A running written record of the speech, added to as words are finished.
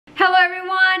Hello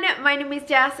everyone, my name is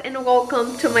Jazz and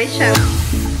welcome to my channel.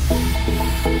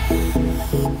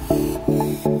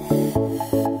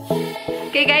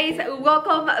 Okay guys,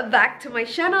 welcome back to my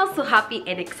channel. So happy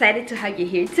and excited to have you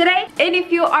here today. And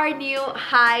if you are new,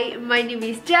 hi, my name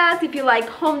is Jazz. If you like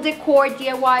home decor,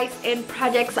 DIYs and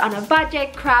projects on a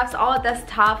budget, crafts, all of that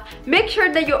stuff, make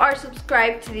sure that you are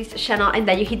subscribed to this channel and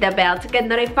that you hit the bell to get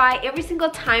notified every single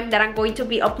time that I'm going to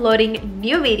be uploading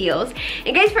new videos.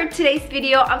 And guys, for today's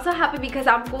video, I'm so happy because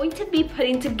I'm going to be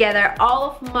putting together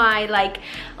all of my like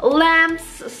lamps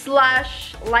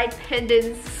slash light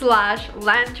pendants slash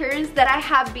lanterns that I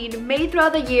have been made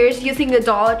throughout the years using the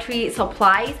Dollar Tree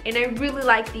supplies. And I really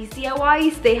like these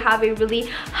DIYs. They have a really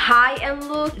high-end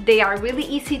look. They are really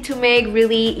easy to make,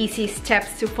 really easy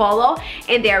steps to follow,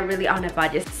 and they are really on a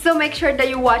budget. So make sure that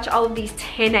you watch all of these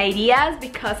 10 ideas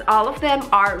because all of them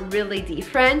are really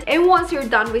different. And once you're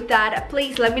done with that,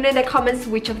 please let me know in the comments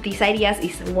which of these ideas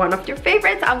is one of your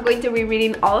favorites. I'm going to be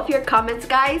reading all of your comments,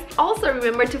 guys. Also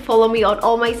remember to follow me on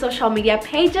all my social media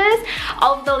pages.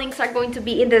 All of the links are going to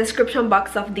be in the description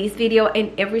box of this video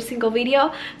and every single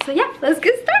video. So yeah, let's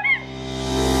get started.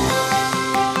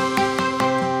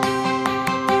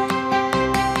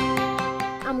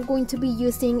 I'm going to be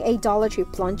using a Dollar Tree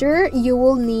plunger. You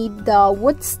will need the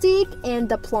wood stick and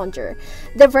the plunger.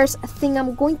 The first thing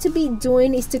I'm going to be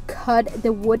doing is to cut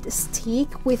the wood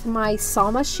stick with my saw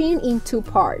machine in two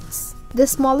parts. The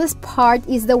smallest part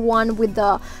is the one with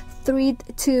the thread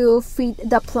to feed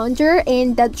the plunger,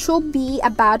 and that should be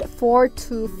about 4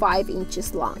 to 5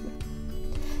 inches long.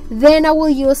 Then I will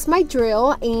use my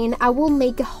drill and I will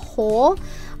make a hole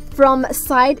from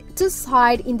side to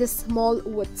side in the small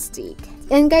wood stick.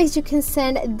 And guys, you can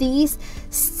sand this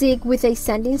stick with a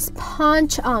sanding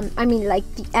sponge, I mean like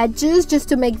the edges, just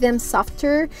to make them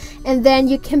softer, and then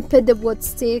you can put the wood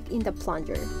stick in the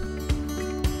plunger.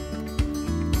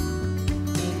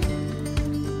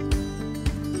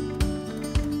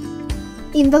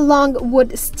 In the long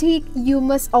wood stick, you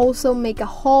must also make a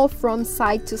hole from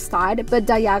side to side, but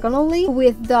diagonally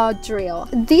with the drill.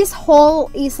 This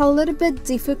hole is a little bit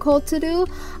difficult to do,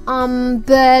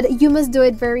 but you must do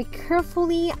it very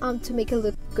carefully to make it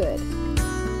look good.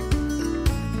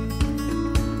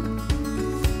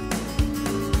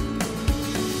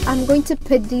 I'm going to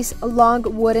put this long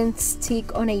wooden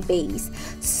stick on a base.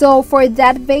 So for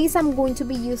that base, I'm going to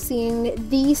be using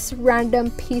this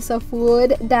random piece of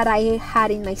wood that I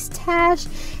had in my stash,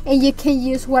 and you can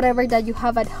use whatever that you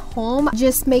have at home.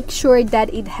 Just make sure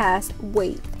that it has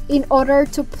weight. In order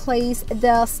to place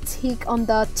the stick on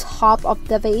the top of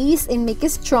the vase and make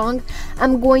it strong,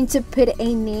 I'm going to put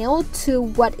a nail to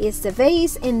what is the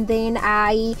vase, and then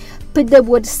I put the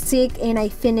wood stick and I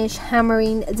finish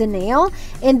hammering the nail,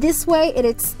 and this way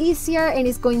it's easier and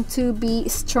it's going to be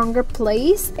stronger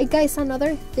place. And guys,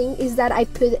 another thing is that I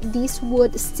put this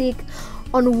wood stick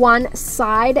on one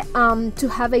side to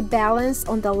have a balance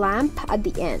on the lamp at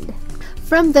the end.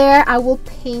 From there, I will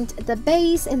paint the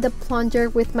base and the plunger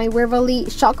with my Waverly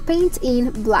chalk paint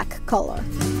in black color.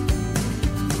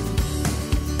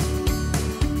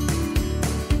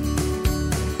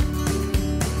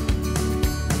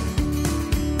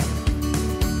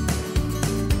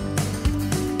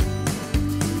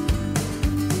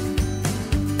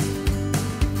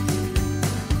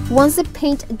 Once the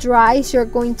paint dries, you're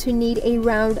going to need a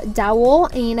round dowel,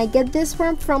 and I get this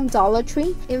one from Dollar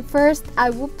Tree. And first, I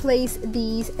will place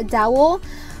this dowel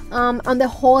on the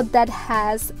hole that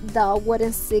has the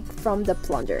wooden stick from the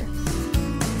plunger.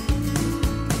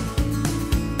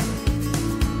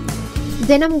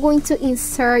 Then I'm going to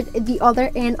insert the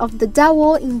other end of the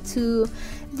dowel into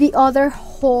the other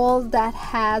hole that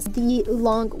has the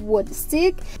long wood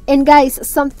stick. And guys,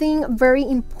 something very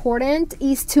important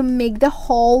is to make the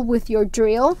hole with your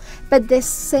drill, but the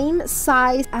same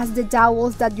size as the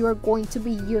dowels that you are going to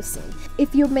be using.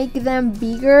 If you make them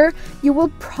bigger, you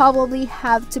will probably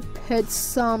have to put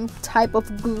some type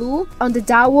of glue on the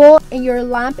dowel and your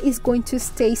lamp is going to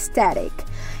stay static.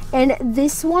 And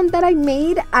this one that I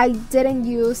made, I didn't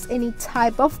use any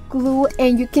type of glue,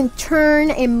 and you can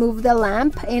turn and move the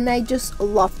lamp, and I just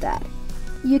love that.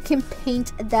 You can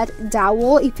paint that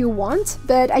dowel if you want,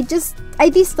 but I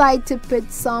decided to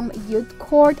put some jute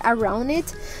cord around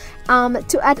it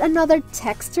to add another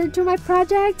texture to my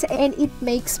project, and it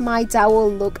makes my dowel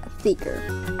look thicker.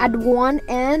 At one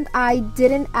end, I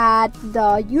didn't add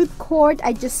the jute cord,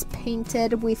 I just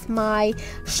painted with my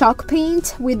chalk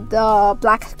paint with the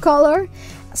black color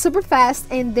super fast,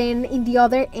 and then in the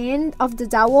other end of the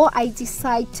dowel I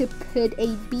decide to put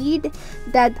a bead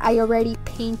that I already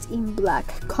paint in black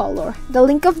color. The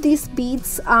link of these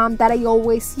beads that I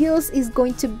always use is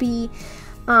going to be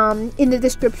in the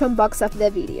description box of the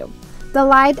video. The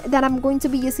light that I'm going to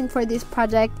be using for this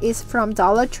project is from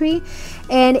Dollar Tree,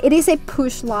 and it is a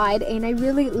push light, and I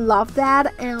really love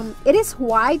that. It is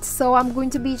white, so I'm going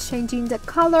to be changing the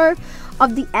color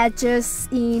of the edges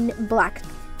in black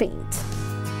paint.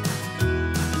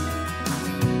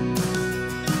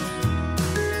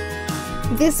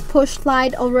 This push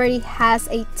light already has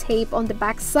a tape on the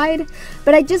back side,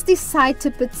 but I just decided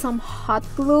to put some hot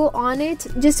glue on it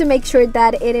just to make sure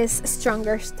that it is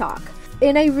stronger stock.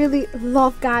 And I really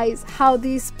love, guys, how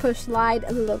this push light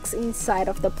looks inside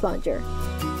of the plunger.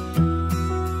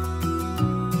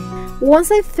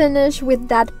 Once I finished with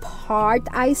that part,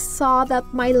 I saw that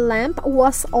my lamp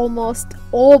was almost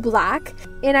all black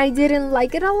and I didn't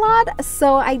like it a lot,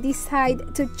 so I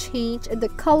decided to change the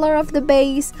color of the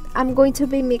base. I'm going to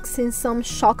be mixing some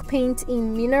chalk paint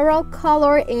in mineral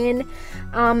color and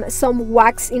some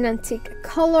wax in antique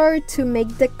color to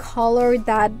make the color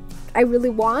that I really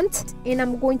want, and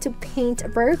I'm going to paint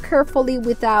very carefully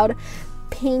without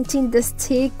painting the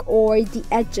stick or the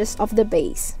edges of the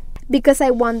base because I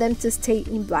want them to stay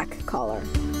in black color.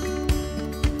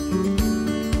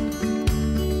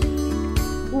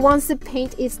 Once the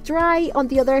paint is dry on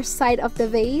the other side of the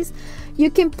vase,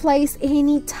 you can place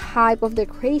any type of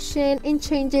decoration and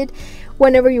change it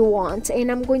whenever you want.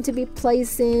 And I'm going to be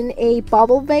placing a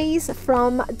bubble vase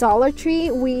from Dollar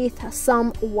Tree with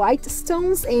some white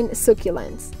stones and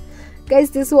succulents.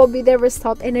 Guys, this will be the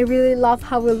result, and I really love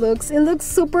how it looks. It looks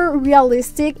super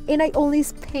realistic, and I only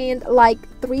spent like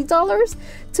 $3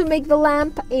 to make the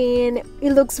lamp, and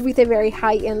it looks with a very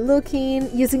high-end looking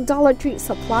using Dollar Tree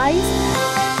supplies.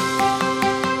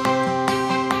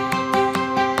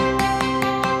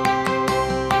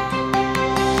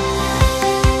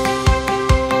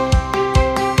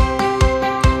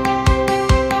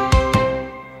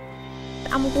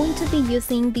 I'm going to be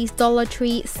using this Dollar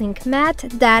Tree sink mat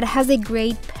that has a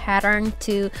great pattern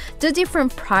to do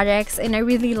different projects, and I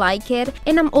really like it.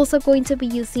 And I'm also going to be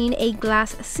using a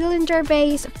glass cylinder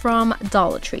vase from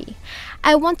Dollar Tree.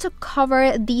 I want to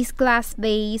cover this glass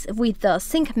vase with the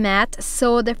sink mat,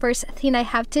 so the first thing I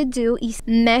have to do is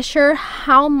measure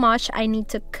how much I need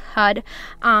to cut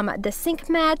the sink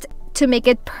mat to make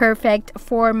it perfect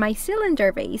for my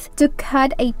cylinder vase. To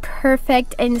cut a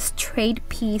perfect and straight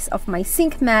piece of my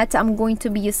sink mat, I'm going to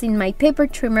be using my paper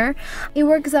trimmer. It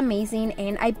works amazing,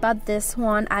 and I bought this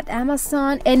one at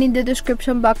Amazon, and in the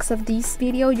description box of this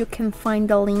video you can find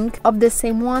the link of the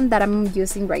same one that I'm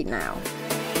using right now.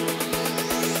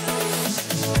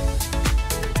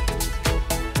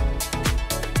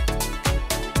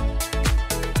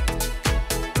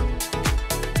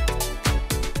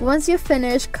 Once you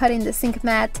finish cutting the sink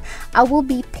mat, I will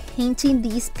be painting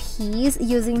this piece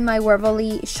using my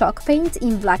Ruggable chalk paint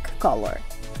in black color.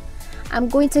 I'm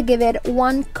going to give it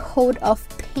one coat of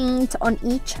paint on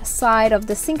each side of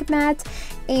the sink mat,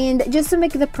 and just to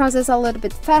make the process a little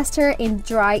bit faster and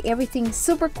dry everything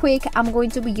super quick, I'm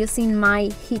going to be using my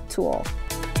heat tool.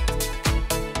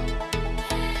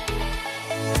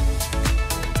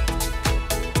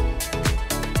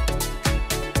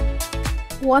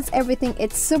 Once everything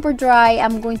is super dry,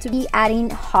 I'm going to be adding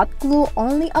hot glue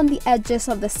only on the edges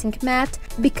of the sink mat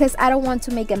because I don't want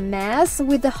to make a mess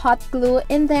with the hot glue.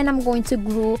 And then I'm going to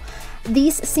glue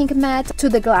this sink mat to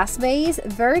the glass vase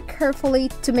very carefully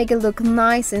to make it look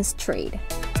nice and straight.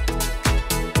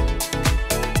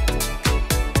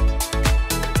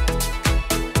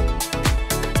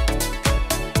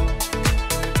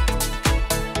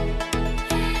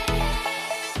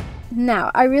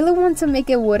 Now, I really want to make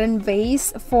a wooden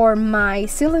vase for my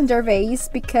cylinder vase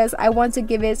because I want to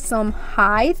give it some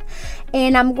height,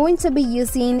 and I'm going to be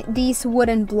using these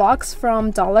wooden blocks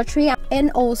from Dollar Tree and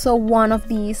also one of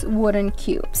these wooden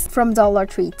cubes from Dollar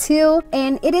Tree too.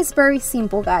 And it is very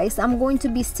simple, guys. I'm going to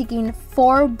be sticking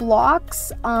 4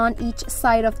 blocks on each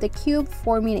side of the cube,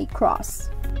 forming a cross.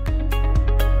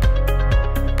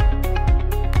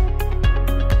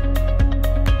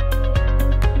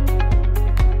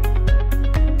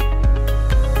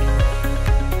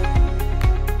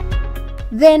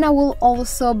 Then I will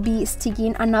also be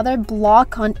sticking another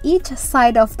block on each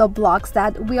side of the blocks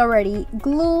that we already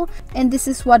glue, and this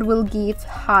is what will give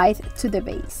height to the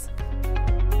base.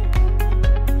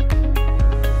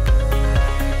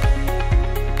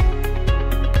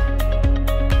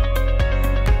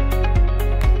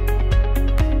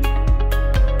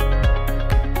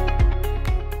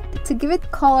 To give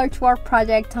it color to our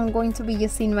project, I'm going to be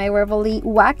using my Ruggable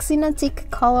wax in antique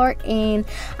color, and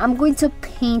I'm going to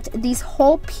paint this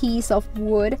whole piece of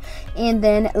wood and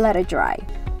then let it dry.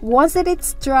 Once that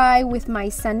it's dry, with my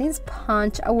sanding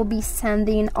sponge, I will be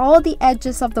sanding all the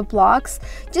edges of the blocks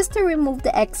just to remove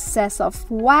the excess of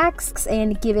wax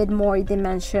and give it more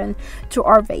dimension to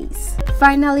our vase.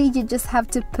 Finally, you just have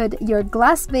to put your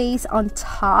glass vase on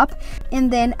top and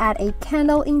then add a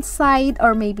candle inside,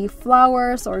 or maybe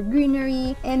flowers or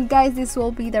greenery. And guys, this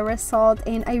will be the result,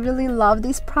 and I really love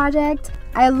this project.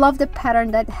 I love the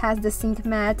pattern that has the zinc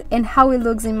mat and how it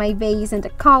looks in my vase and the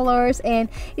colors, and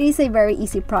it is a very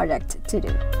easy project to do.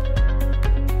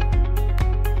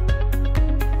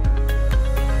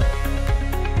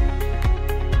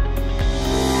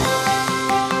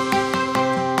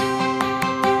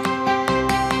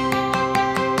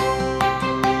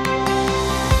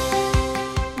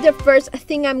 The first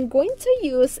thing I'm going to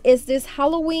use is this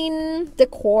Halloween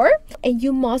decor, and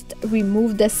you must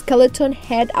remove the skeleton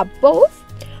head above.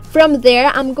 From there,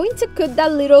 I'm going to cut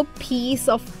that little piece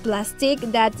of plastic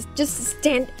that just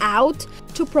stand out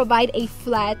to provide a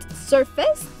flat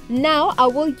surface. Now I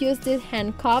will use these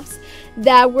handcuffs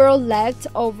that were left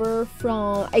over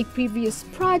from a previous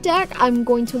project. I'm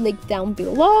going to lay down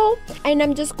below, and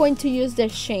I'm just going to use the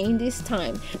chain this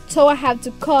time. So I have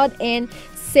to cut and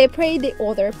separate the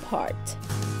other part.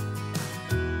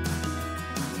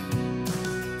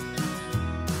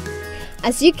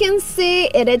 As you can see,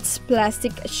 it is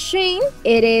plastic chain.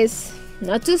 It is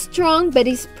not too strong, but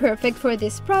it's perfect for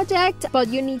this project. But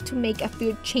you need to make a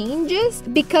few changes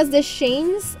because the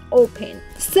chains open.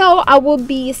 So I will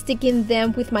be sticking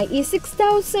them with my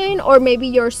E6000 or maybe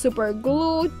your super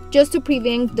glue, just to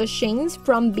prevent the chains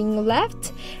from being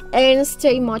left and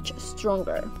stay much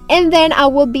stronger. And then I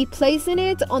will be placing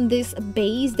it on this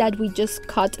base that we just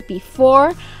cut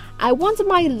before. I want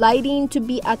my lighting to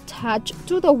be attached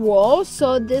to the wall,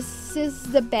 so this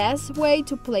is the best way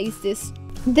to place this.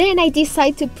 Then I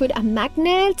decide to put a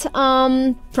magnet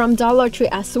from Dollar Tree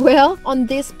as well on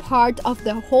this part of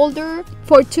the holder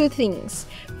for two things.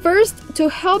 First, to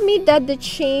help me that the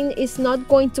chain is not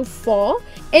going to fall,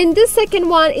 and the second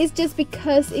one is just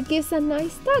because it gives a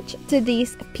nice touch to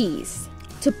this piece.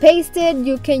 To paste it,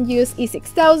 you can use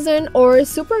E6000 or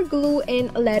super glue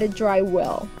and let it dry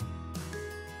well.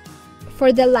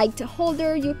 For the light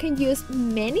holder, you can use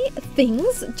many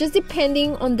things, just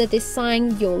depending on the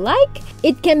design you like.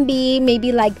 It can be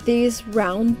maybe like this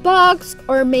round box,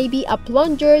 or maybe a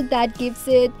plunger that gives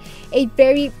it a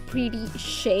very pretty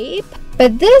shape.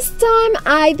 But this time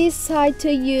I decide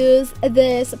to use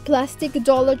this plastic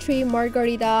Dollar Tree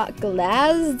margarita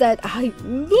glass that I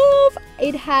love.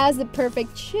 It has the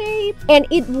perfect shape, and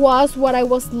it was what I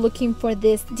was looking for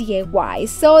this DIY.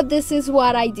 So this is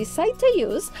what I decide to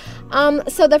use.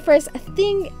 So the first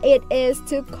thing it is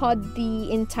to cut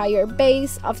the entire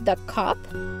base of the cup.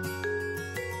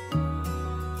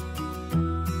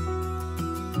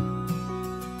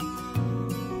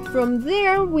 From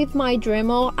there, with my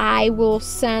Dremel, I will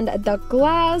sand the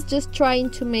glass, just trying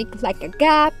to make like a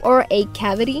gap or a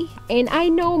cavity. And I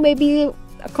know maybe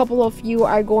a couple of you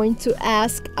are going to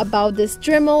ask about this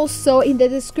Dremel, so in the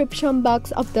description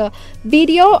box of the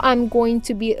video, I'm going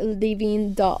to be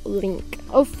leaving the link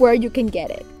of where you can get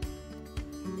it.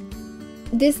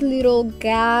 This little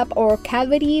gap or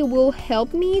cavity will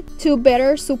help me to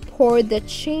better support the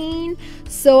chain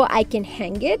so I can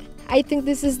hang it. I think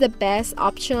this is the best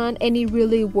option, and it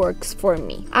really works for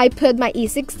me. I put my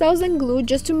E6000 glue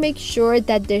just to make sure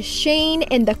that the chain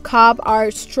and the cup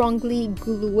are strongly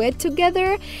glued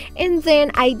together, and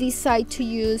then I decide to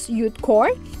use jute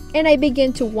cord, and I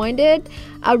begin to wind it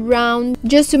around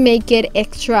just to make it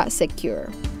extra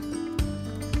secure.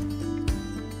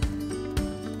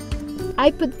 I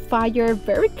put fire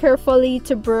very carefully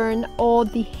to burn all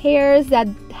the hairs that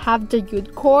have the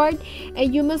jute cord,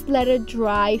 and you must let it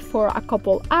dry for a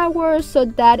couple hours so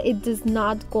that it is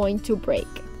not going to break.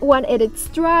 When it is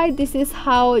dry, this is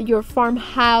how your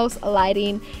farmhouse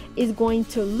lighting is going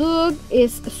to look.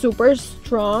 It's super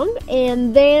strong.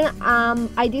 And then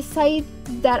I decide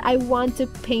that I want to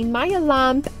paint my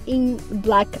lamp in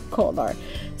black color.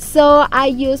 So I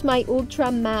use my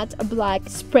ultra matte black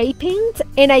spray paint,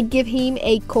 and I give him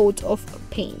a coat of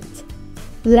paint.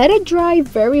 Let it dry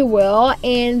very well,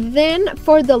 and then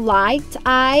for the light,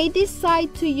 I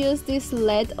decide to use this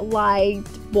LED light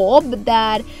bulb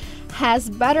that has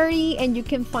battery, and you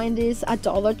can find this at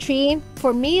Dollar Tree.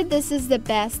 For me, this is the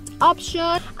best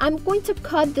option. I'm going to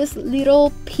cut this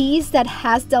little piece that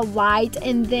has the light,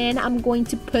 and then I'm going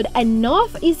to put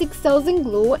enough E6000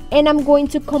 glue, and I'm going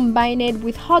to combine it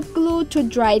with hot glue to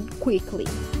dry it quickly.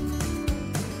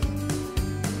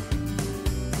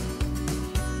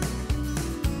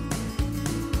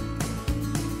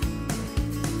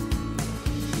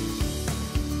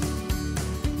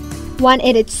 When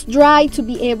it's dry, to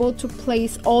be able to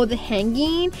place all the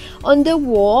hanging on the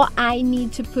wall, I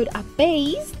need to put a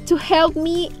base to help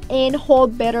me and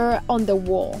hold better on the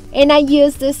wall. And I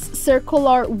use this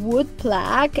circular wood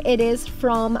plaque. It is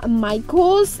from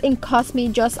Michael's and cost me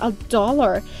just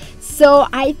 $1. So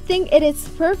I think it is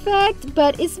perfect,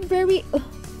 but it's very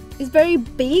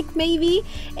big maybe,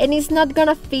 and it's not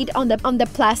gonna fit on the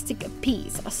plastic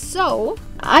piece. So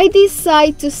I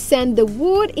decide to sand the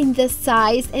wood in the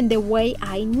size and the way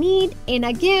I need, and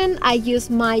again I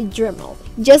use my Dremel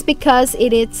just because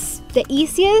it is the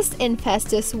easiest and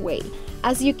fastest way.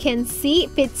 As you can see,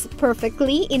 it fits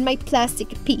perfectly in my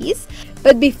plastic piece,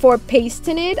 but before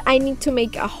pasting it I need to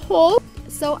make a hole.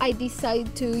 So I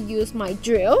decided to use my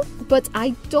drill, but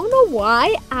I don't know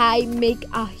why I make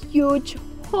a huge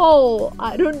hole.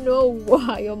 I don't know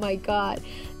why. Oh my god.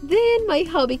 Then my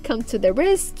hubby come to the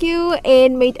rescue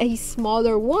and made a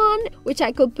smaller one, which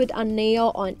I could put a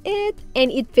nail on it,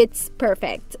 and it fits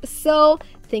perfect. So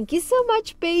thank you so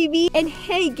much, baby. And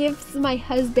hey, gives my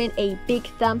husband a big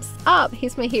thumbs up.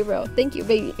 He's my hero. Thank you,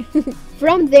 baby.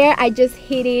 From there, I just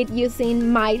hit it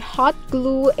using my hot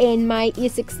glue and my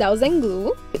E6000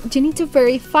 glue. You need to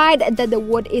verify that the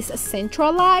wood is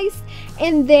centralized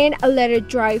and then let it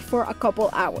dry for a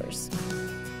couple hours.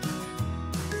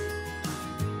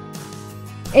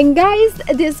 And guys,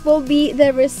 this will be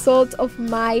the result of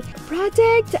my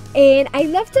project, and I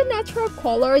left the natural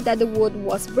color that the wood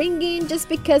was bringing just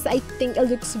because I think it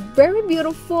looks very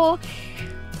beautiful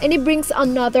and it brings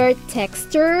another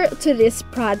texture to this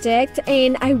project,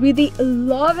 and I really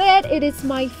love it. It is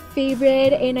my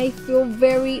favorite and I feel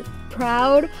very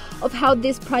proud of how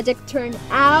this project turned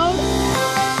out.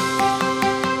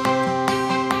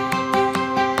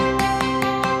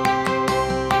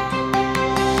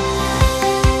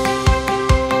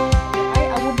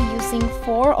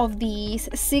 Of these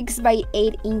 6 by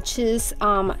 8 inches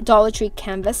Dollar Tree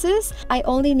canvases. I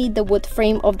only need the wood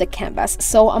frame of the canvas,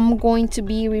 so I'm going to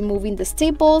be removing the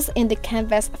staples and the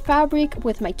canvas fabric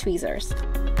with my tweezers.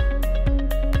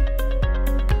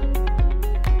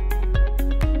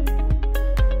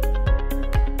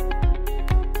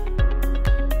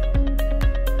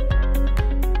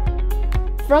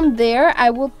 From there, I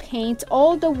will paint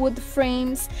all the wood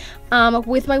frames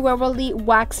with my Ruggable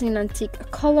waxing antique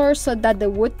color so that the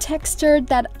wood texture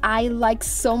that I like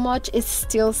so much is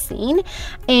still seen,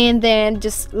 and then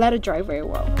just let it dry very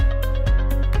well.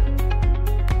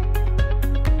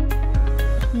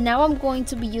 Now I'm going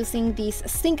to be using this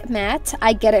sink mat.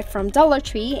 I get it from Dollar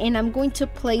Tree, and I'm going to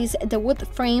place the wood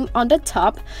frame on the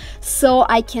top so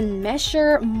I can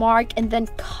measure, mark, and then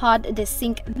cut the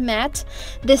sink mat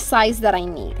the size that I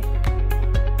need.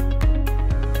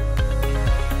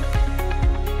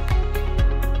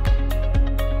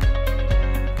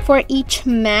 For each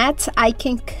mat, I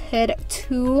can cut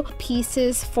 2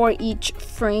 pieces for each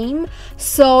frame,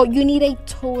 so you need a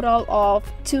total of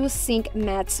 2 sink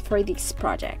mats for this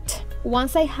project.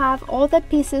 Once I have all the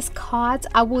pieces cut,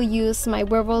 I will use my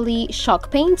Ruggable chalk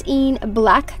paint in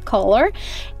black color,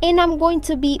 and I'm going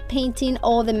to be painting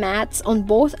all the mats on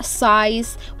both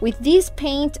sides with this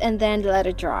paint and then let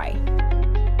it dry.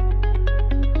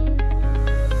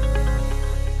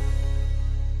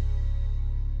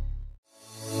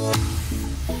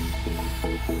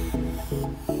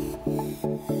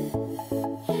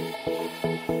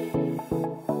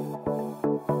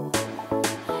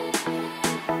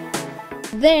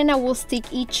 Then I will stick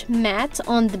each mat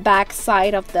on the back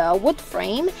side of the wood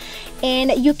frame,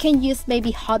 and you can use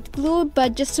maybe hot glue,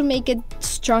 but just to make it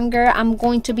stronger, I'm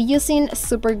going to be using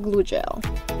super glue gel.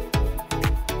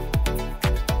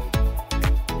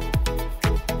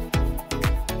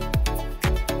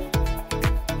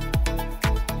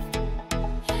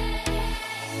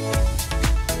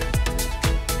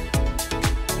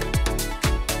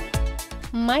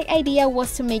 My idea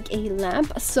was to make a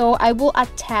lamp, so I will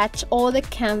attach all the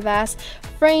canvas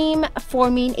frame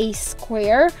forming a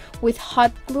square with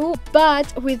hot glue,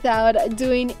 but without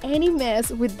doing any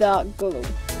mess with the glue.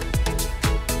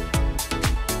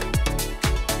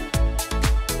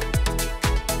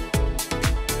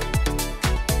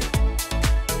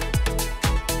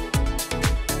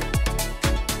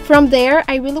 From there,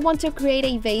 I really want to create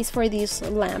a vase for this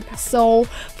lamp, so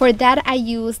for that I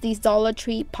use these Dollar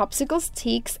Tree popsicle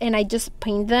sticks, and I just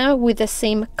paint them with the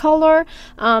same color,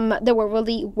 the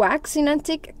Ruggable waxing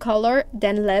antique color,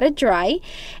 then let it dry.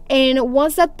 And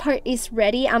once that part is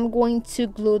ready, I'm going to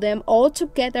glue them all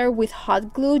together with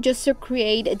hot glue just to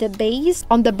create the base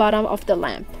on the bottom of the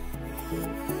lamp.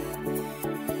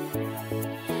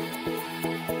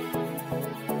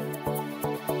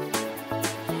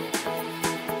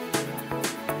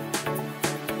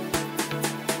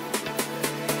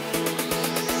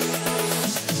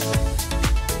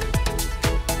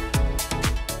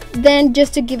 Then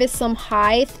just to give it some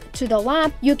height to the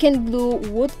lamp, you can glue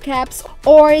wood caps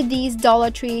or these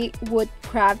Dollar Tree wood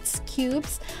crafts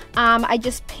cubes. I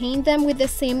just paint them with the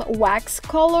same wax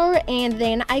color, and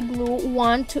then I glue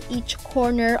one to each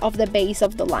corner of the base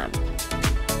of the lamp.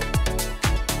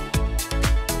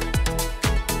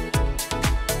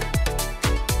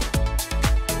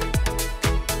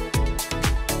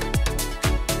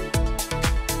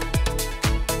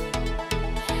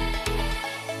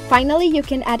 Finally, you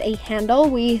can add a handle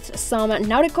with some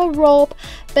nautical rope,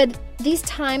 but this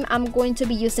time I'm going to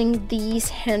be using these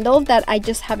handles that I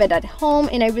just have it at home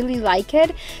and I really like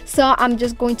it, so I'm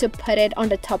just going to put it on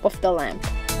the top of the lamp.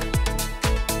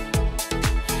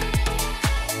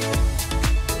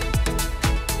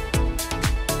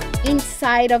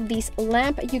 Inside of this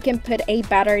lamp, you can put a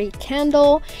battery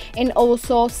candle and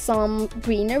also some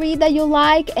greenery that you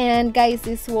like, and guys,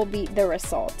 this will be the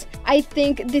result. I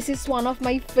think this is one of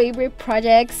my favorite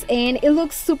projects, and it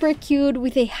looks super cute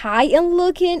with a high-end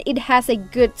looking. It has a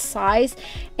good size,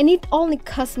 and it only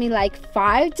cost me like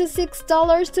 $5 to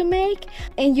 $6 to make,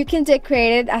 and you can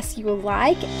decorate it as you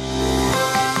like.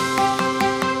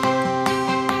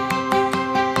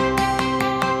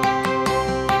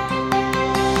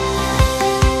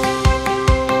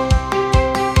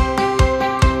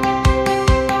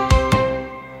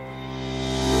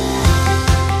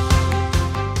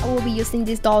 Using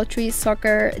this Dollar Tree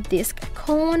soccer disc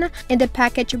cone, and the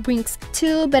package brings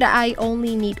 2, but I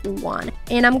only need 1,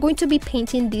 and I'm going to be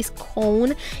painting this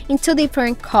cone into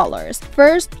different colors.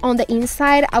 First, on the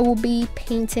inside, I will be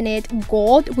painting it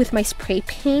gold with my spray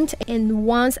paint, and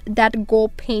once that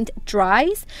gold paint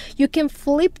dries, you can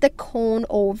flip the cone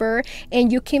over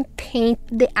and you can paint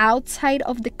the outside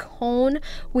of the cone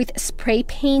with spray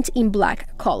paint in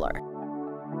black color.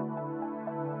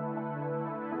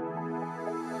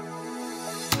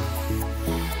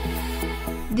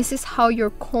 This is how your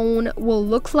cone will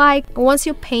look like once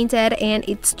you paint it and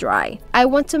it's dry. I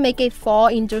want to make a fall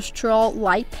industrial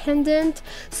light pendant,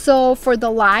 so for the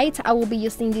light I will be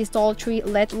using this Dollar Tree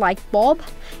LED light bulb,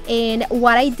 and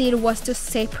what I did was to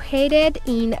separate it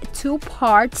in 2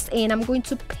 parts, and I'm going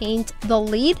to paint the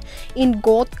lid in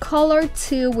gold color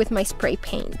too with my spray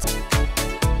paint.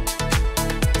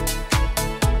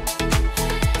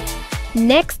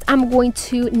 Next, I'm going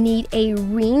to need a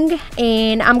ring,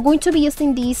 and I'm going to be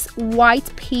using this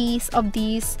white piece of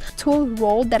this tool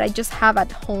roll that I just have at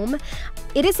home.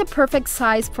 It is a perfect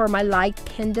size for my light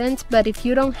pendant, but if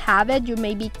you don't have it, you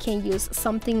maybe can use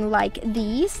something like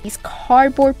this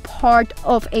cardboard part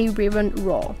of a ribbon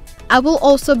roll. I will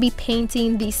also be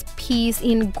painting this piece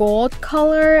in gold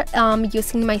color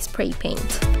using my spray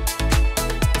paint.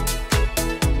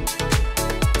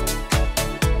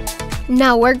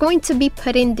 Now we're going to be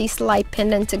putting this light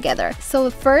pendant together. So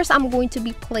first I'm going to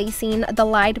be placing the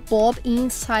light bulb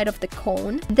inside of the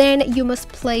cone. Then you must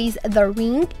place the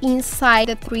ring inside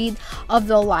the thread of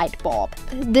the light bulb.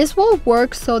 This will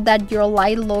work so that your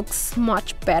light looks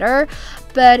much better,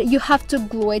 but you have to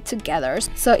glue it together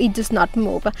so it does not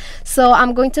move. So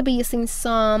I'm going to be using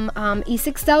some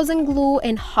E6000 glue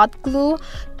and hot glue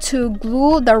to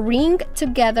glue the ring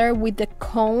together with the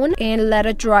cone and let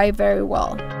it dry very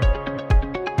well.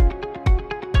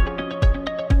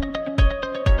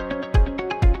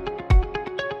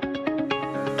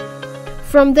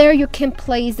 From there, you can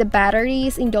place the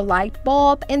batteries in the light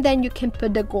bulb, and then you can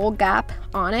put the gold cap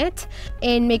on it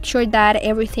and make sure that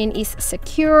everything is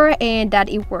secure and that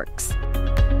it works.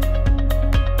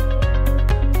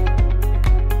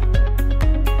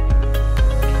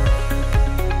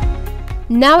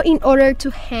 Now, in order to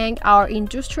hang our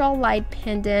industrial light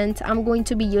pendant, I'm going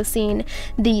to be using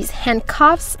these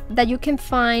handcuffs that you can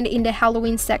find in the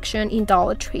Halloween section in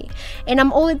Dollar Tree. And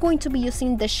I'm only going to be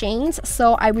using the chains,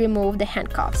 so I remove the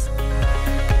handcuffs.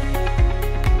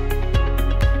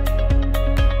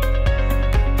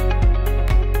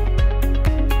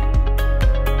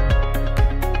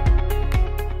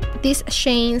 These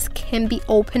chains can be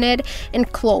opened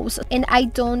and closed, and I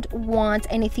don't want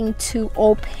anything to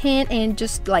open and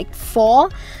just like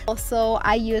fall. Also,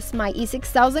 I use my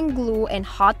E6000 glue and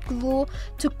hot glue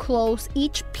to close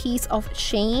each piece of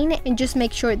chain and just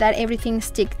make sure that everything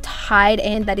sticks tight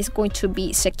and that is going to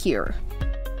be secure.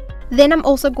 Then I'm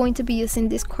also going to be using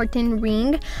this curtain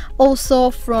ring, also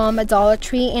from Dollar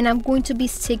Tree, and I'm going to be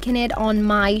sticking it on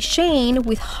my chain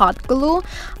with hot glue.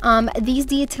 This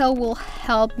detail will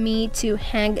help me to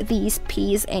hang these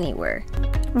pieces anywhere.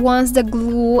 Once the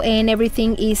glue and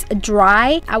everything is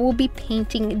dry, I will be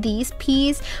painting this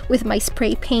piece with my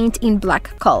spray paint in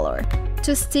black color.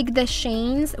 To stick the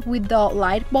chains with the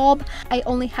light bulb, I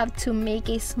only have to make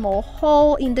a small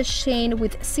hole in the chain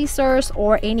with scissors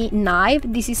or any knife.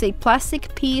 This is a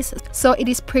plastic piece, so it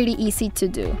is pretty easy to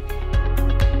do.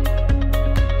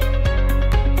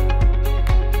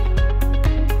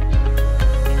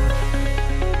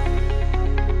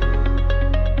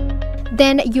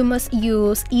 Then you must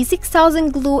use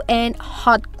E6000 glue and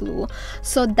hot glue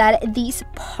so that these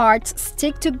parts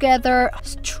stick together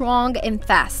strong and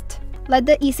fast. Let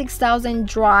the E6000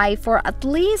 dry for at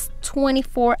least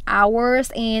 24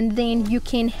 hours and then you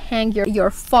can hang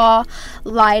your fall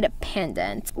light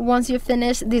pendant. Once you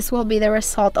finish, this will be the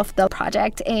result of the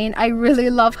project, and I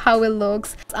really love how it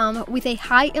looks with a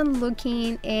high-end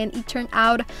looking, and it turned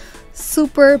out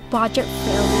super budget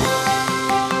friendly.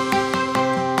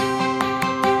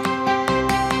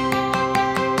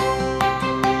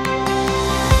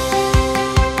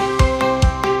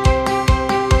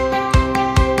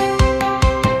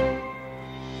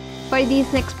 For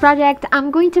this next project, I'm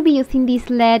going to be using this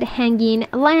LED hanging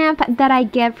lamp that I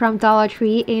get from Dollar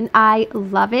Tree, and I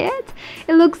love it.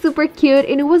 It looks super cute,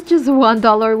 and it was just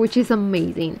 $1, which is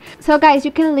amazing. So guys,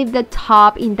 you can leave the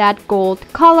top in that gold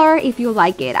color if you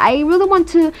like it. I really want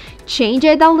to change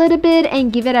it a little bit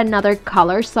and give it another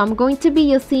color, so I'm going to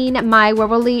be using my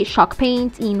Waverly chalk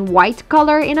paint in white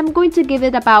color, and I'm going to give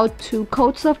it about 2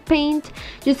 coats of paint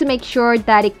just to make sure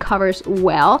that it covers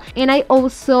well. And I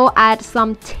also add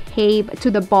some tape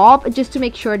to the bulb just to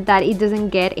make sure that it doesn't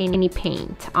get any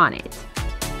paint on it.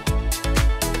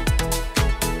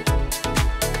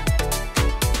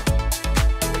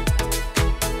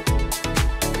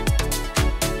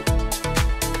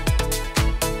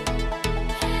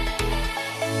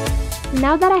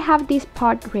 Now that I have this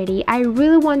part ready, I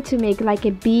really want to make like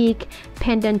a big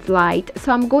pendant light,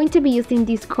 so I'm going to be using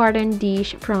this garden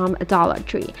dish from Dollar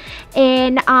Tree,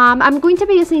 and I'm going to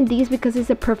be using this because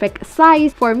it's a perfect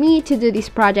size for me to do this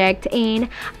project. And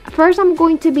first I'm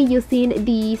going to be using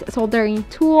this soldering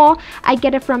tool. I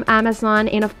get it from Amazon,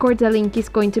 and of course the link is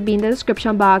going to be in the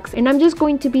description box. And I'm just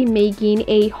going to be making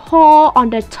a hole on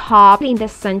the top in the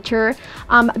center,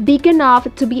 big enough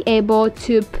to be able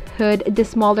to put the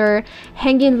smaller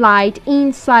hanging light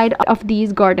inside of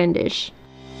this garden dish.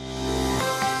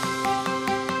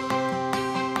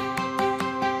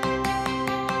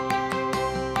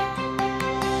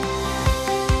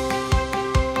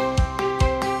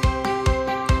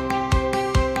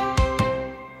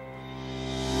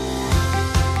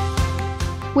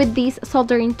 With this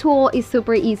soldering tool, it's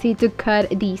super easy to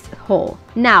cut this hole.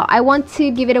 Now I want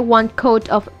to give it a 1 coat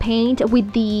of paint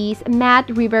with this matte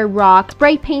river rock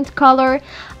spray paint color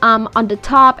on the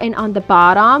top and on the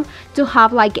bottom to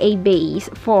have like a base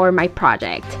for my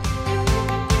project.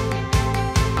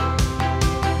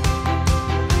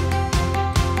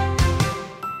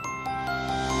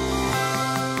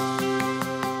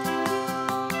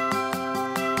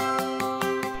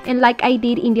 And like I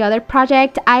did in the other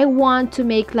project, I want to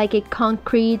make like a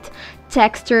concrete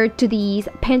texture to these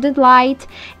pendant light,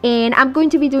 and I'm going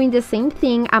to be doing the same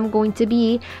thing. I'm going to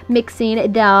be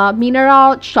mixing the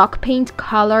mineral chalk paint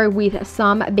color with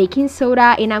some baking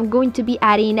soda, and I'm going to be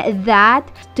adding that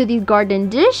to this garden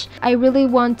dish. I really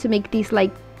want to make this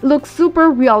like look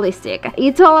super realistic.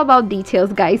 It's all about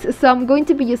details, guys, so I'm going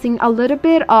to be using a little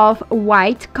bit of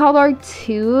white color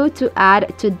too to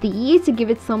add to these to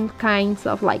give it some kinds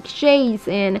of like shades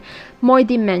and more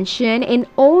dimension. And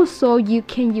also you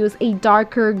can use a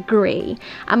darker gray.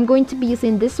 I'm going to be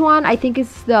using this one. I think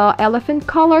it's the elephant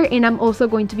color, and I'm also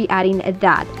going to be adding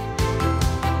that.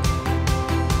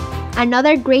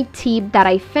 Another great tip that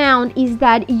I found is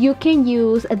that you can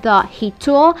use the heat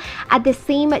tool at the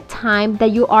same time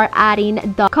that you are adding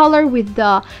the color with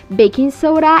the baking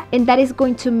soda, and that is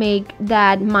going to make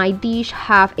that my dish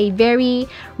have a very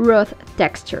rough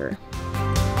texture.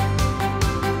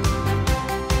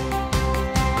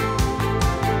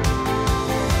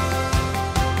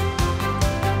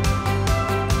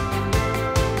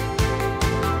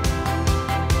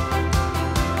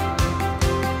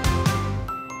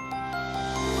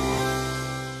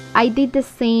 I did the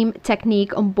same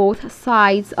technique on both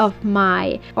sides of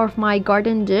my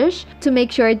garden dish to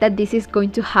make sure that this is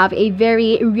going to have a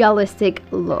very realistic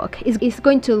look. It's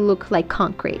going to look like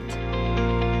concrete.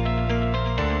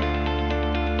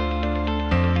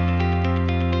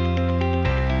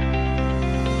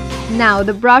 Now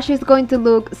the brush is going to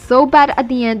look so bad at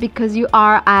the end because you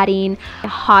are adding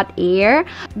hot air,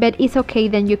 but it's okay,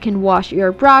 then you can wash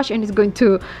your brush and it's going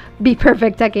to be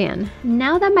perfect again.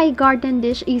 Now that my garden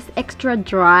dish is extra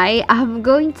dry, I'm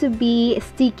going to be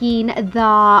sticking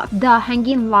the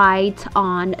hanging light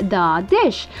on the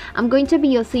dish. I'm going to be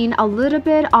using a little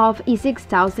bit of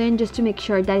E6000 just to make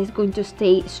sure that it's going to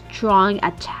stay strong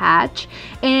attached,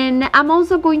 and I'm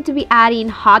also going to be adding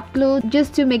hot glue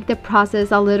just to make the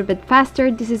process a little bit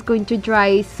faster. This is going to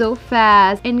dry so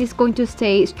fast and it's going to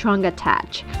stay strong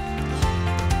attached.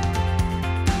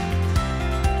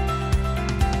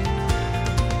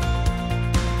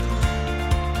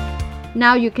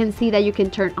 Now you can see that you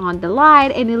can turn on the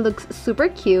light and it looks super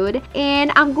cute.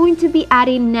 And I'm going to be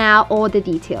adding now all the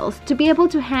details. To be able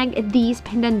to hang these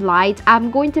pendant lights,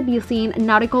 I'm going to be using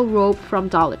nautical rope from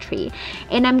Dollar Tree,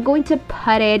 and I'm going to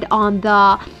put it on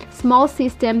the small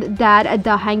system that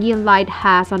the hanging light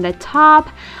has on the top,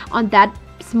 on that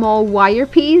small wire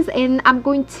piece, and I'm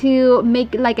going to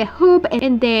make like a hoop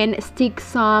and then stick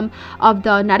some of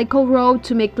the nautical rope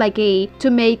to make like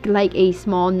a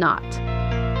small knot.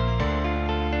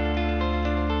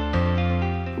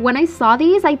 When I saw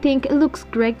these, I think it looks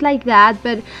great like that,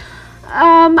 but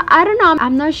I don't know,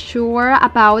 I'm not sure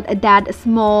about that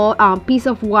small piece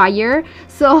of wire,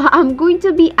 so I'm going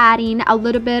to be adding a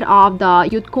little bit of the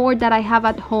jute cord that I have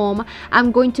at home.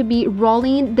 I'm going to be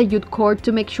rolling the jute cord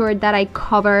to make sure that I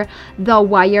cover the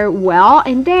wire well,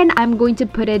 and then I'm going to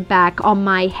put it back on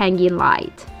my hanging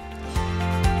light.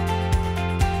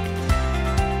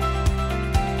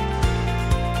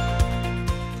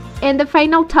 And the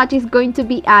final touch is going to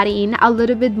be adding a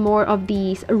little bit more of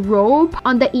these rope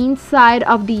on the inside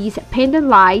of these pendant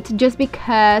lights, just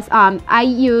because I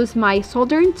use my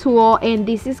soldering tool and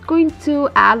this is going to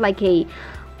add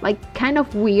like kind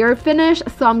of weird finish,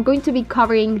 so I'm going to be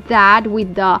covering that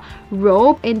with the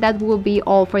rope, and that will be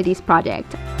all for this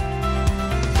project.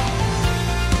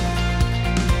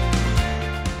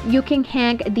 You can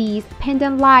hang these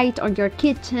pendant lights on your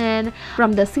kitchen,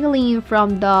 from the ceiling,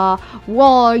 from the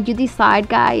wall, you decide,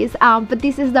 guys, but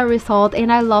this is the result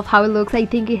and I love how it looks. I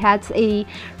think it has a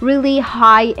really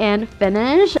high-end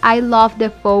finish. I love the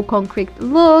faux concrete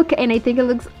look and I think it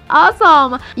looks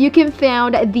awesome. You can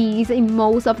find these in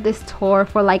most of the store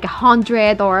for like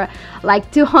 $100 or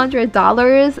like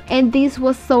 $200, and this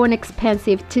was so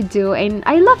inexpensive to do, and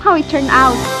I love how it turned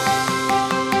out.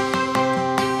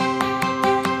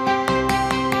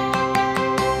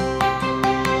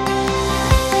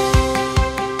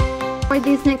 For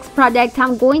this next project,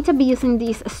 I'm going to be using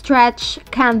this stretch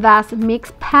canvas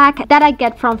mix pack that I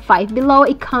get from Five Below.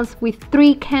 It comes with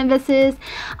 3 canvases,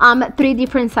 3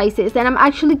 different sizes, and I'm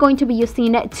actually going to be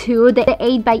using 2, the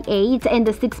 8x8 and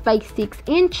the 6x6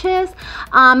 inches.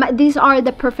 These are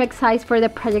the perfect size for the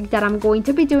project that I'm going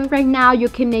to be doing right now. You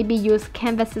can maybe use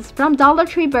canvases from Dollar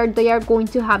Tree, but they are going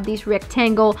to have this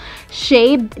rectangle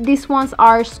shape. These ones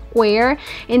are square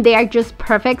and they are just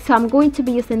perfect, so I'm going to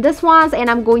be using this ones, and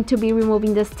I'm going to be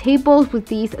removing the staples with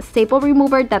this staple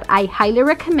remover that I highly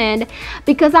recommend,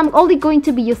 because I'm only going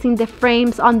to be using the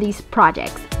frames on these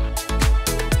projects.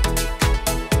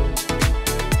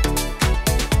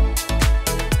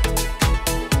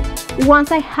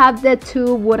 Once I have the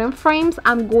 2 wooden frames,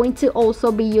 I'm going to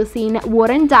also be using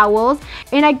wooden dowels,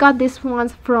 and I got these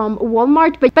ones from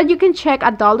Walmart, but you can check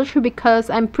at Dollar Tree because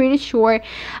I'm pretty sure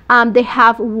they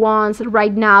have ones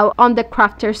right now on the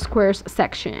Crafter Squares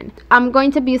section. I'm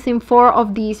going to be using 4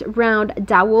 of these round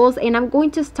dowels, and I'm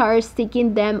going to start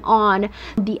sticking them on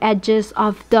the edges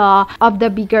of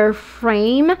the bigger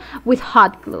frame with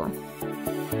hot glue.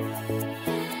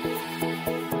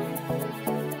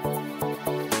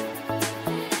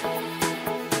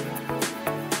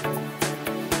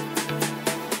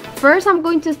 First, I'm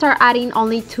going to start adding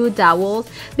only 2 dowels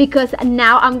because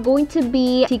now I'm going to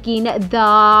be sticking the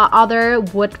other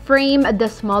wood frame, the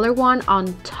smaller one,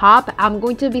 on top. I'm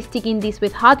going to be sticking this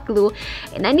with hot glue,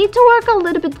 and I need to work a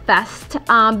little bit fast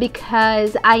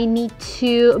because I need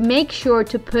to make sure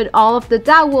to put all of the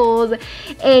dowels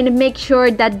and make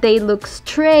sure that they look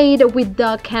straight with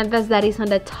the canvas that is on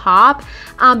the top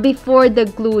before the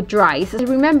glue dries.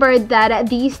 Remember that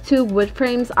these 2 wood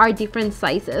frames are different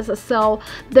sizes, so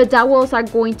the dowels are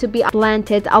going to be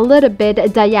planted a little bit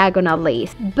diagonally,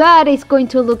 but it's going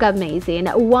to look amazing.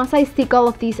 Once I stick all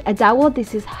of these dowels,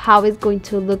 this is how it's going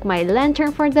to look my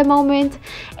lantern for the moment.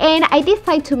 And I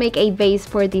decided to make a base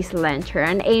for this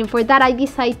lantern, and for that I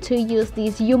decided to use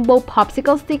these Jumbo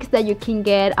popsicle sticks that you can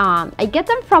get. I get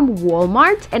them from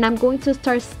Walmart, and I'm going to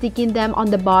start sticking them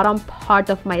on the bottom part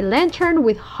of my lantern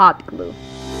with hot glue.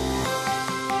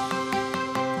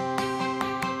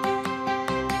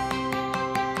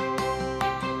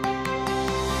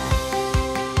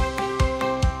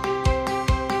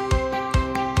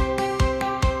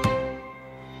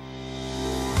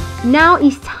 Now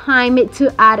it's time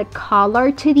to add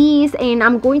color to these, and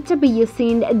I'm going to be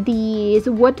using this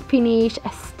wood finish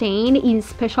stain in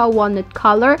special walnut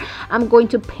color. I'm going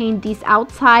to paint this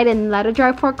outside and let it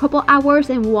dry for a couple hours,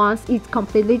 and once it's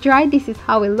completely dry, this is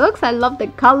how it looks. I love the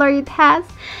color it has.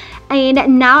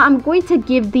 And now I'm going to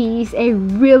give these a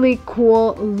really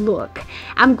cool look.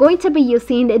 I'm going to be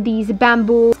using these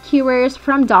bamboo skewers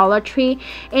from Dollar Tree,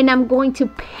 and I'm going to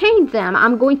paint them.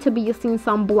 I'm going to be using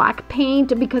some black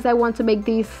paint because I want to make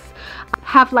these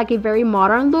have like a very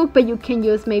modern look, but you can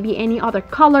use maybe any other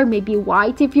color, maybe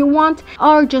white if you want,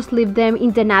 or just leave them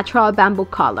in the natural bamboo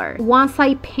color. Once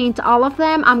I paint all of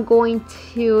them, I'm going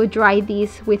to dry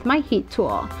these with my heat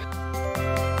tool.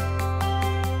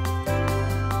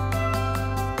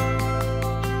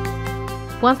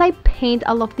 Once I paint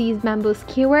all of these bamboo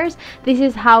skewers, this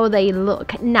is how they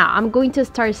look. Now I'm going to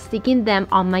start sticking them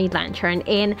on my lantern,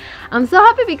 and I'm so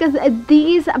happy because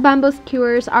these bamboo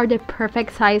skewers are the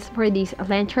perfect size for this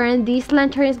lantern. This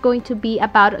lantern is going to be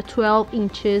about 12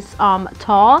 inches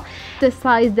tall, the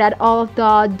size that all of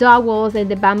the dowels and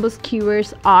the bamboo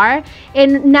skewers are.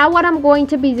 And now what I'm going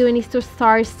to be doing is to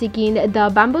start sticking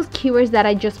the bamboo skewers that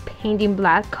I just painted in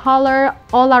black color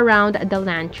all around the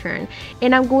lantern,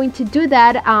 and I'm going to do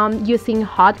that using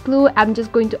hot glue. I'm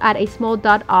just going to add a small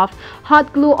dot of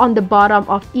hot glue on the bottom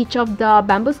of each of the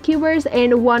bamboo skewers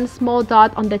and one small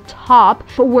dot on the top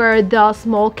where the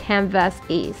small canvas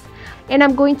is. And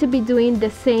I'm going to be doing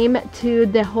the same to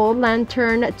the whole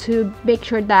lantern to make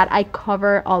sure that I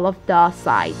cover all of the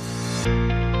sides.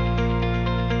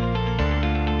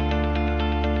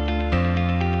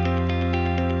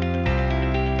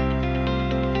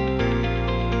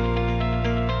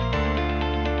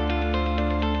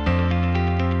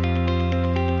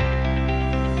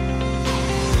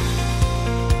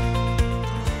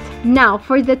 Now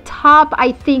for the top,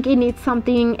 I think it needs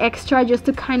something extra just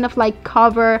to kind of like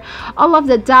cover all of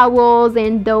the dowels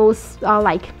and those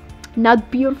like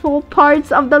not beautiful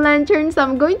parts of the lantern. So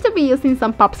I'm going to be using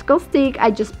some popsicle stick.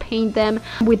 I just paint them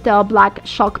with the black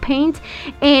chalk paint,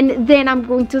 and then I'm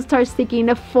going to start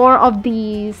sticking 4 of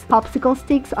these popsicle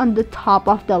sticks on the top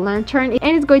of the lantern,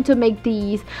 and it's going to make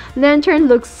these lantern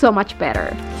look so much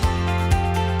better.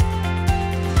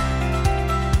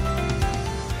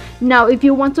 Now if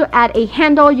you want to add a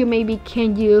handle, you maybe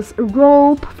can use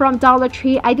rope from Dollar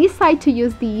Tree. I decided to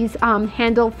use these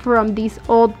handle from this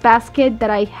old basket that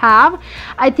I have.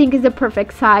 I think it's the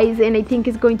perfect size, and I think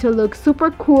it's going to look super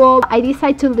cool. I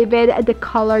decided to leave it the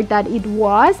color that it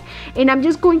was, and I'm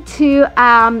just going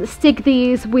to stick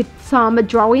these with some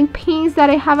drawing pins that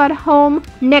I have at home.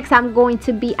 Next, I'm going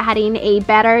to be adding a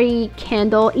battery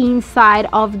candle inside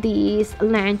of this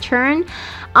lantern.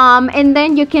 And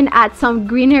then you can add some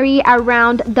greenery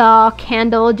around the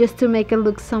candle just to make it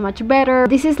look so much better.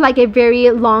 This is like a very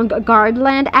long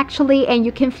garland actually, and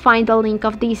you can find the link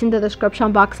of this in the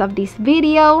description box of this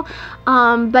video.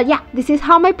 But yeah, this is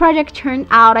how my project turned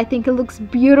out. I think it looks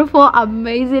beautiful,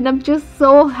 amazing. I'm just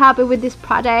so happy with this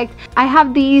project. I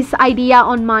have this idea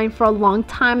on mind for a long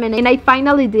time, and I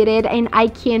finally did it, and I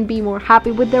can't be more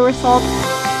happy with the result.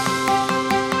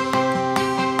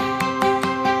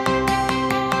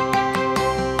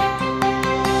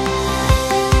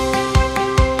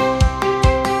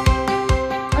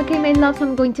 Loves,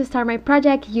 I'm going to start my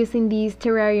project using this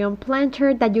terrarium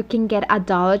planter that you can get at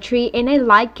Dollar Tree, and I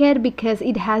like it because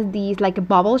it has these like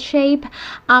bubble shape.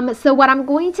 So what I'm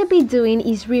going to be doing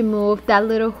is remove that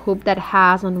little hoop that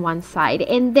has on one side,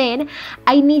 and then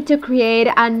I need to create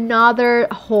another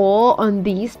hole on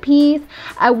this piece.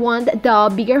 I want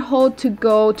the bigger hole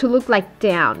to look like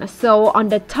down, so on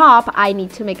the top I need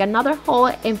to make another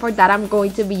hole, and for that I'm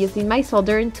going to be using my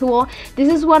soldering tool.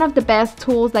 This is one of the best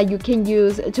tools that you can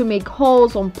use to make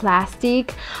holes on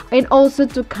plastic and also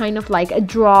to kind of like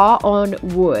draw on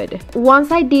wood.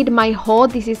 Once I did my hole,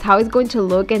 this is how it's going to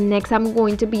look, and next I'm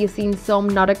going to be using some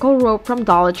nautical rope from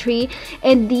Dollar Tree,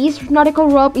 and this nautical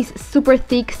rope is super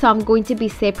thick, so I'm going to be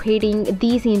separating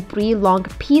these in 3 long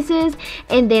pieces,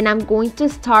 and then I'm going to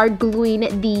start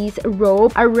gluing these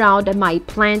rope around my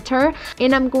planter,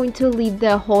 and I'm going to leave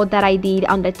the hole that I did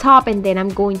on the top, and then I'm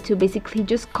going to basically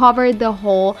just cover the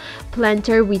whole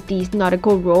planter with this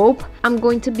nautical rope. I'm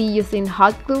going to be using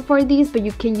hot glue for this, but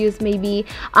you can use maybe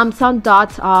some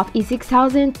dots of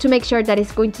E6000 to make sure that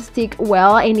it's going to stick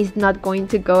well and it's not going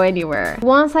to go anywhere.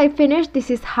 Once I finish, this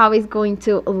is how it's going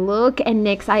to look, and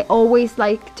next I always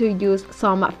like to use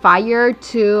some fire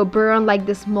to burn like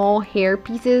the small hair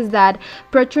pieces that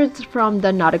protrude from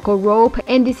the nautical rope,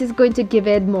 and this is going to give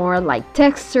it more like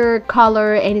texture,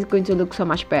 color, and it's going to look so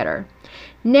much better.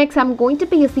 Next, I'm going to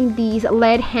be using these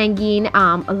LED hanging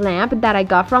lamp that I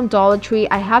got from Dollar Tree.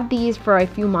 I have these for a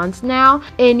few months now,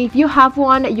 and if you have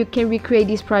one, you can recreate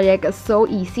this project so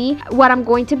easy. What I'm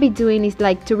going to be doing is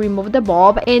like to remove the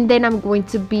bulb, and then I'm going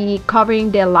to be covering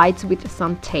the lights with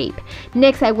some tape.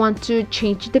 Next, I want to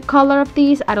change the color of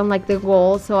these. I don't like the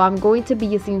gold, so I'm going to be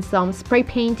using some spray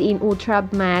paint in ultra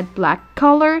matte black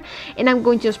color, and I'm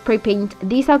going to spray paint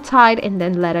this outside and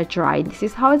then let it dry. This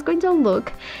is how it's going to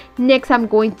look. Next, I'm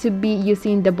going to be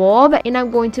using the bulb, and I'm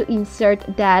going to insert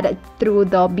that through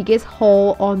the biggest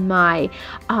hole on my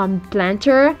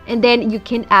planter, and then you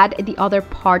can add the other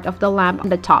part of the lamp on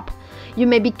the top. You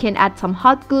maybe can add some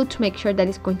hot glue to make sure that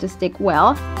it's going to stick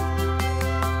well.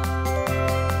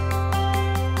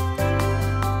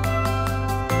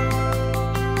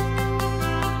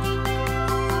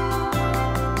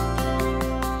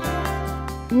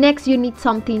 Next, you need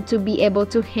something to be able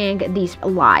to hang this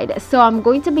light, so I'm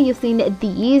going to be using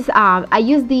these. I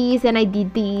use these and I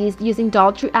did these using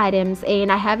Dollar Tree items,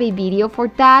 and I have a video for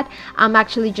that. I'm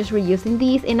actually just reusing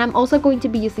these, and I'm also going to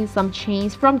be using some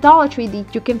chains from Dollar Tree.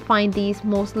 You can find these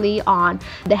mostly on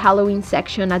the Halloween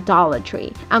section at Dollar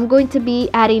Tree. I'm going to be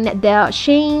adding the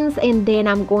chains, and then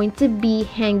I'm going to be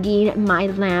hanging my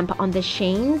lamp on the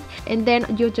chains, and then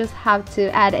you just have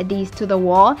to add these to the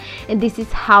wall. And this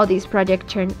is how this project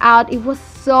turned out. It was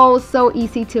so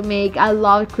easy to make. I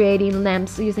love creating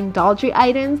lamps using Dollar Tree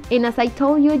items, and as I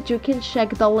told you, you can check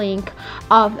the link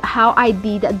of how I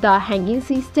did the hanging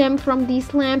system from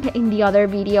this lamp in the other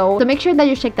video, so make sure that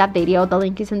you check that video. The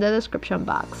link is in the description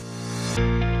box.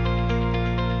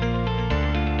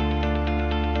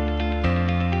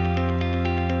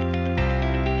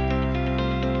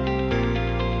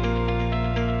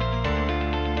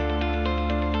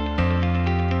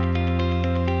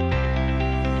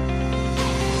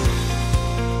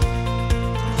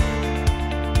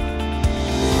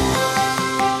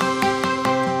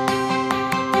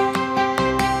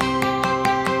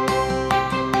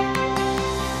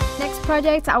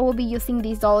 Project, I will be using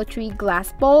this Dollar Tree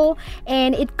glass bowl,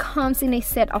 and it comes in a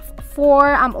set of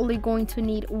 4. I'm only going to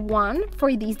need 1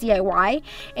 for this DIY,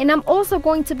 and I'm also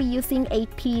going to be using a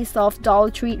piece of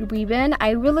Dollar Tree ribbon.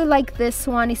 I really like this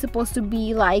one. It's supposed to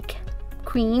be like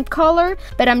cream color,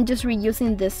 but I'm just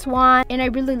reusing this one, and I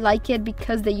really like it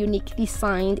because the unique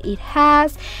design it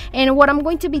has. And what I'm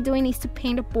going to be doing is to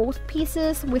paint both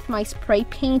pieces with my spray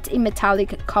paint in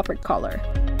metallic copper color.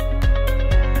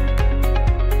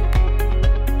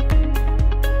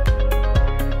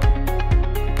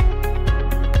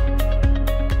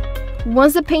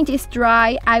 Once the paint is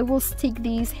dry, I will stick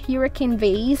this hurricane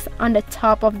vase on the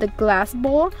top of the glass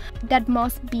bowl that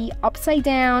must be upside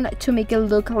down to make it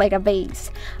look like a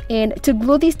vase. And to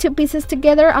glue these 2 pieces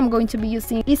together, I'm going to be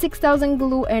using E6000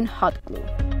 glue and hot glue.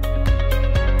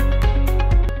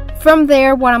 From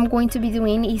there, what I'm going to be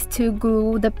doing is to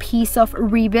glue the piece of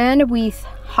ribbon with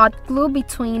hot glue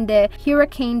between the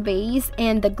hurricane vase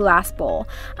and the glass bowl.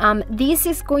 This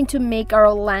is going to make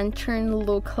our lantern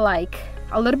look like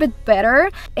a little bit better,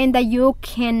 and that you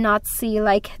cannot see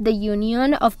like the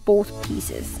union of both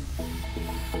pieces.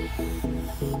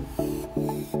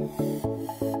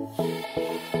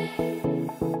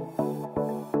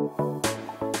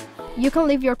 You can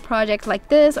leave your project like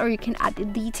this, or you can add the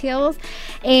details.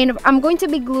 And I'm going to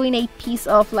be gluing a piece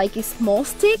of like a small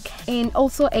stick and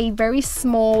also a very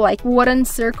small like wooden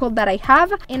circle that I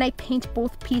have, and I paint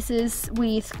both pieces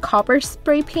with copper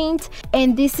spray paint.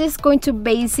 And this is going to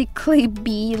basically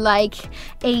be like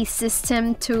a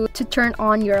system to turn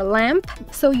on your lamp,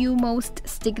 so you must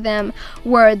stick them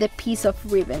where the piece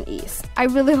of ribbon is. I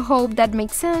really hope that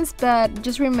makes sense, but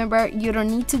just remember, you don't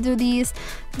need to do this.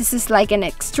 This is like an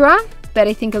extra, but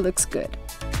I think it looks good.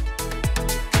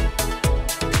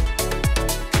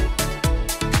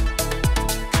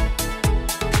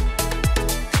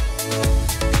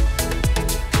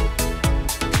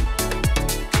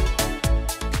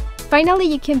 Finally,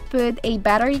 you can put a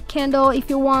battery candle if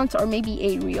you want, or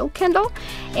maybe a real candle,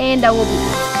 and that will be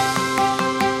it.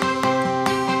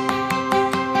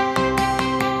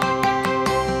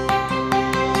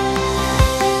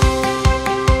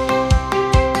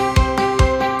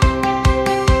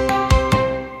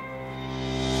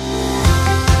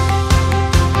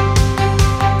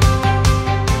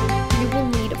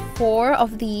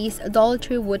 Of these Dollar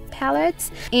Tree wood palettes,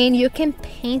 and you can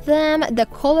paint them the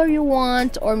color you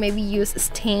want, or maybe use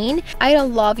stain. I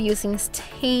don't love using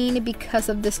stain because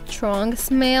of the strong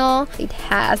smell it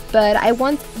has, but I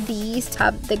want these to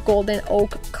have the golden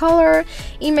oak color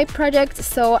in my project,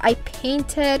 so I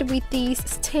painted with this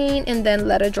stain and then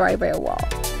let it dry very well.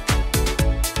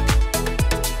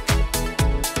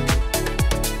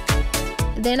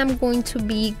 Then I'm going to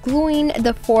be gluing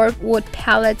the 4 wood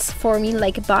pallets forming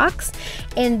like a box,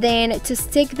 and then to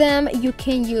stick them you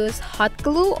can use hot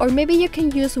glue, or maybe you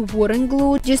can use wooden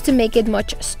glue just to make it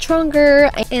much stronger,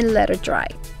 and let it dry.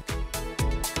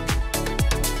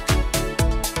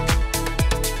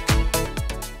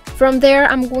 From there,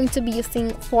 I'm going to be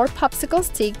using 4 popsicle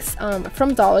sticks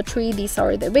from Dollar Tree. These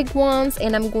are the big ones,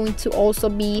 and I'm going to also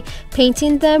be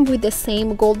painting them with the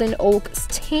same golden oak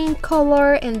stain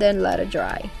color, and then let it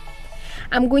dry.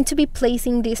 I'm going to be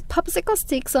placing these popsicle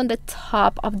sticks on the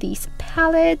top of these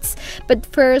pallets, but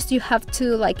first you have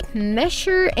to like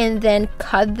measure and then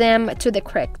cut them to the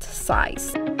correct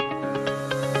size.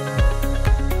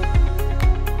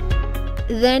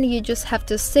 Then you just have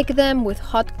to stick them with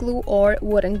hot glue or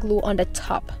wooden glue on the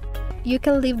top. You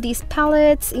can leave these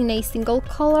palettes in a single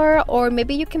color, or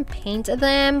maybe you can paint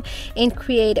them and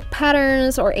create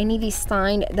patterns or any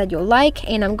design that you like.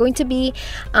 And I'm going to be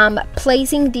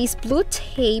placing this blue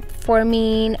tape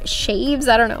forming shapes,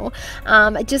 I don't know,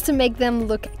 just to make them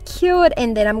look cute.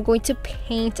 And then I'm going to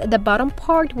paint the bottom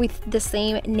part with the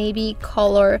same navy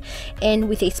color and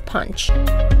with a sponge.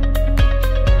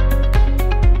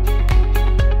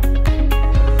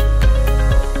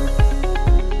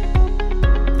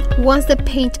 Once the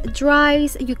paint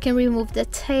dries, you can remove the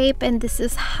tape, and this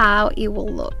is how it will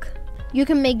look. You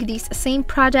can make this same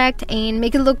project and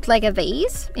make it look like a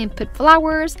vase and put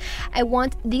flowers. I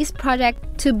want this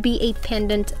project to be a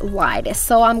pendant light,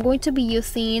 so I'm going to be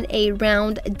using a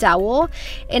round dowel,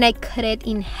 and I cut it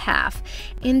in half.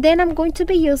 And then I'm going to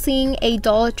be using a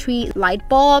Dollar Tree light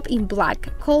bulb in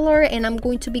black color, and I'm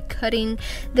going to be cutting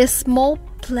the small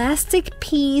plastic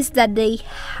piece that they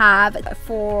have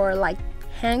for like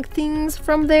hang things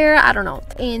from there, I don't know.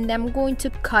 And I'm going to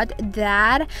cut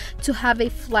that to have a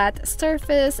flat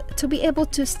surface to be able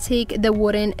to stick the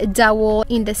wooden dowel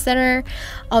in the center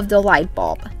of the light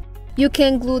bulb. You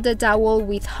can glue the dowel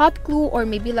with hot glue, or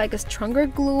maybe like a stronger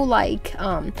glue like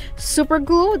super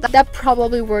glue. That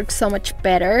probably works so much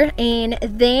better. And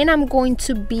then I'm going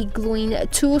to be gluing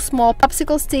 2 small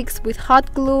popsicle sticks with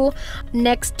hot glue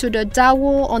next to the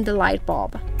dowel on the light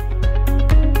bulb.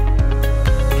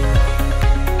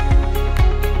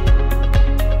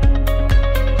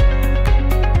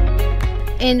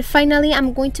 And finally,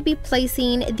 I'm going to be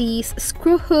placing this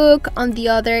screw hook on the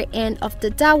other end of the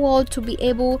dowel to be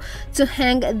able to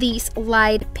hang this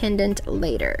light pendant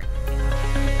later.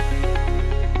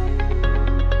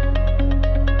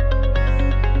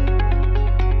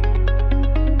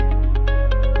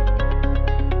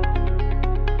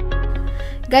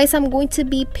 Guys, I'm going to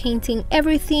be painting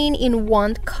everything in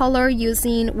one color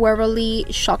using Waverly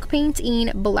chalk paint in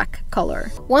black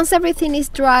color. Once everything is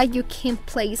dry, you can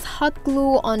place hot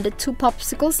glue on the 2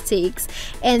 popsicle sticks,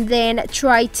 and then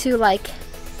try to like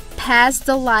pass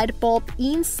the light bulb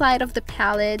inside of the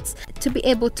pallets to be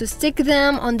able to stick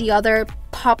them on the other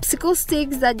popsicle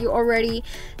sticks that you already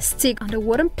stick on the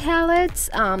wooden pallets.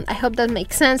 I hope that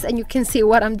makes sense and you can see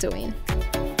what I'm doing.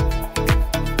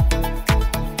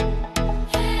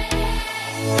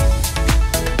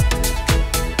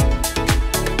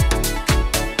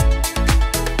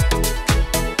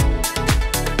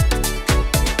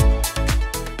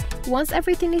 Once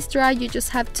everything is dry, you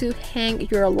just have to hang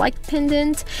your light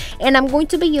pendant, and I'm going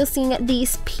to be using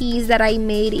this piece that I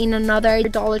made in another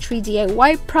Dollar Tree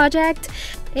DIY project,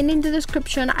 and in the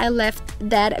description I left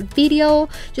that video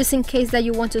just in case that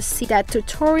you want to see that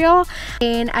tutorial.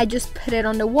 And I just put it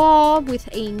on the wall with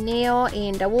a nail,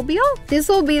 and that will be all. This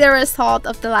will be the result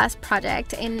of the last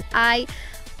project, and I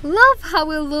love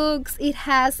how it looks. It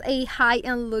has a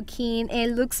high-end looking,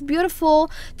 it looks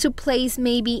beautiful to place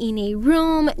maybe in a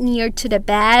room near to the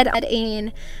bed,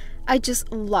 and I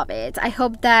just love it. I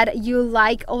hope that you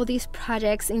like all these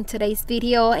projects in today's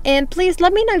video, and please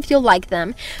let me know if you like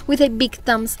them with a big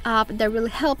thumbs up. That really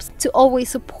helps to always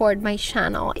support my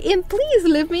channel. And please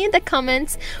leave me in the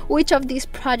comments which of these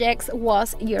projects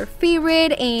was your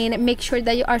favorite, and make sure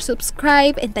that you are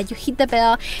subscribed and that you hit the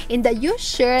bell and that you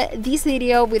share this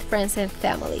video with friends and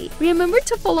family. Remember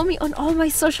to follow me on all my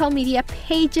social media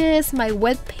pages, my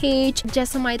webpage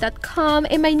jazomy.com,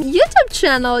 and my YouTube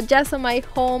channel Jazomy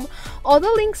Home. All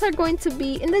the links are going to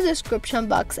be in the description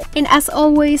box. And as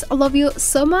always, I love you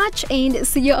so much, and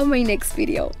see you on my next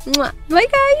video. Mwah. Bye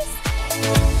guys!